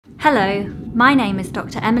Hello, my name is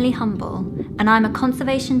Dr. Emily Hilbourne, and I'm a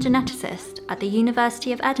conservation geneticist at the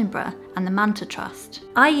University of Edinburgh and the Manta Trust.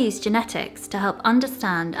 I use genetics to help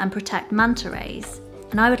understand and protect manta rays,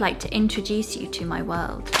 and I would like to introduce you to my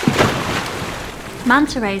world.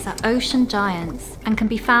 Manta rays are ocean giants and can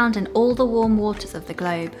be found in all the warm waters of the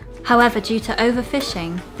globe. However, due to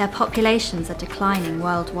overfishing, their populations are declining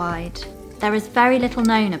worldwide. There is very little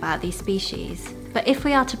known about these species, but if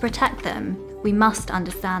we are to protect them, we must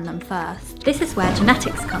understand them first. This is where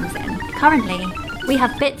genetics comes in. Currently, we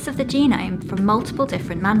have bits of the genome from multiple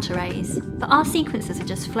different manta rays, but our sequences are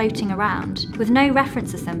just floating around, with no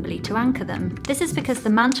reference assembly to anchor them. This is because the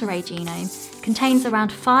manta ray genome contains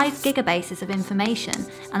around 5 gigabases of information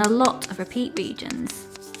and a lot of repeat regions.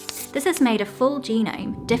 This has made a full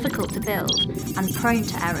genome difficult to build and prone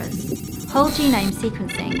to errors. Whole genome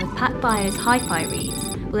sequencing with PacBio's hi-fi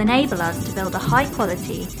reads will enable us to build a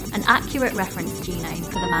high-quality and accurate reference genome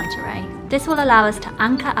for the manta ray. This will allow us to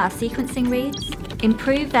anchor our sequencing reads,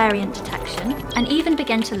 improve variant detection, and even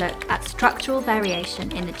begin to look at structural variation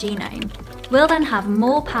in the genome. We'll then have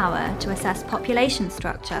more power to assess population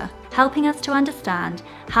structure, helping us to understand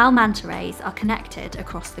how manta rays are connected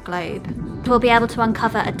across the globe. We'll be able to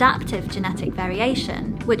uncover adaptive genetic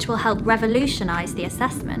variation, which will help revolutionise the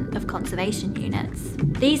assessment of conservation units.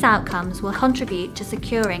 These outcomes will contribute to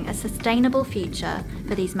securing a sustainable future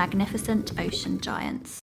for these magnificent ocean giants.